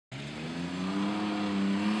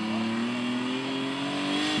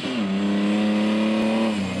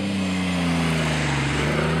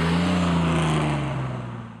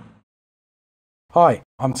Hi,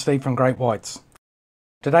 I'm Steve from Great Whites.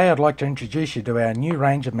 Today I'd like to introduce you to our new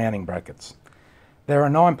range of mounting brackets. There are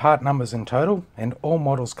 9 part numbers in total and all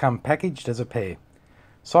models come packaged as a pair.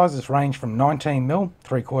 Sizes range from 19mm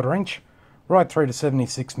 3/4 inch right through to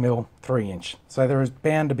 76mm 3 inch, so there is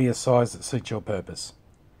bound to be a size that suits your purpose.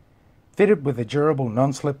 Fitted with a durable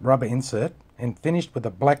non-slip rubber insert and finished with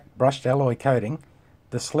a black brushed alloy coating,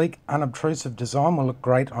 the sleek unobtrusive design will look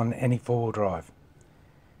great on any 4-wheel drive.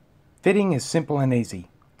 Fitting is simple and easy.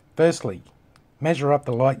 Firstly, measure up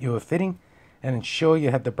the light you are fitting and ensure you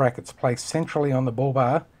have the brackets placed centrally on the bull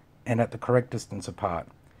bar and at the correct distance apart.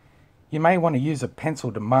 You may want to use a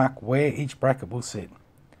pencil to mark where each bracket will sit.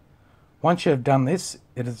 Once you have done this,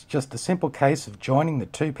 it is just a simple case of joining the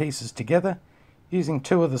 2 pieces together using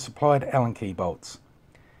 2 of the supplied Allen key bolts.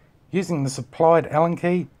 Using the supplied Allen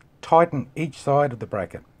key, tighten each side of the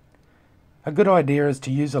bracket. A good idea is to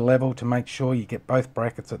use a level to make sure you get both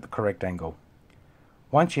brackets at the correct angle.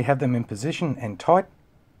 Once you have them in position and tight,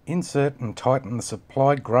 insert and tighten the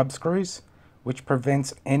supplied grub screws, which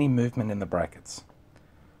prevents any movement in the brackets.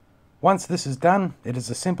 Once this is done, it is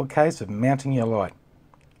a simple case of mounting your light.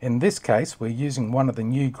 In this case, we're using one of the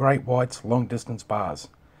new Great Whites long distance bars.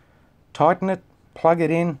 Tighten it, plug it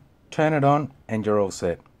in, turn it on, and you're all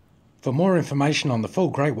set. For more information on the full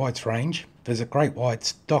Great Whites range, visit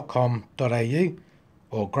greatwhites.com.au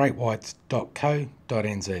or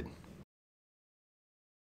greatwhites.co.nz.